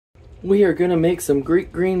We are gonna make some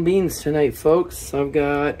Greek green beans tonight, folks. I've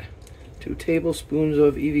got 2 tablespoons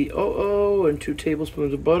of EVOO and 2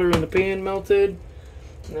 tablespoons of butter in the pan melted.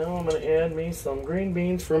 Now I'm gonna add me some green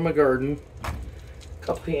beans from my garden. A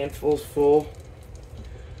couple handfuls full.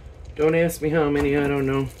 Don't ask me how many, I don't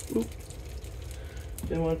know. Oop.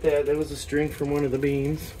 Didn't want that. That was a string from one of the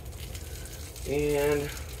beans. And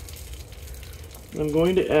I'm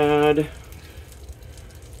going to add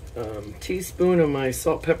a teaspoon of my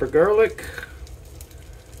salt, pepper, garlic,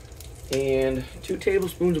 and 2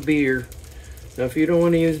 tablespoons of beer. Now, if you don't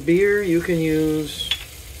want to use beer, you can use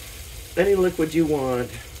any liquid you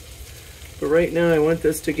want. But right now, I want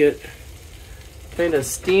this to get kind of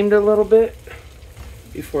steamed a little bit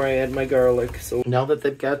before I add my garlic. So now that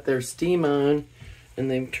they've got their steam on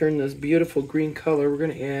and they've turned this beautiful green color, we're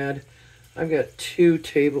going to add, I've got 2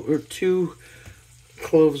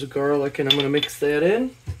 cloves of garlic, and I'm going to mix that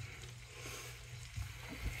in.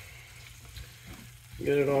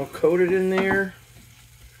 Get it all coated in there.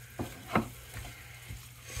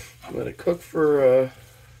 Let it cook for a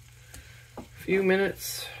few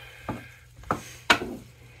minutes.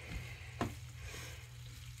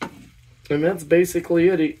 And that's basically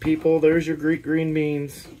it, people. There's your Greek green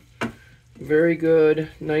beans. Very good,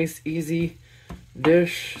 nice, easy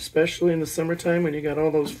dish, especially in the summertime when you got all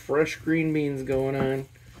those fresh green beans going on.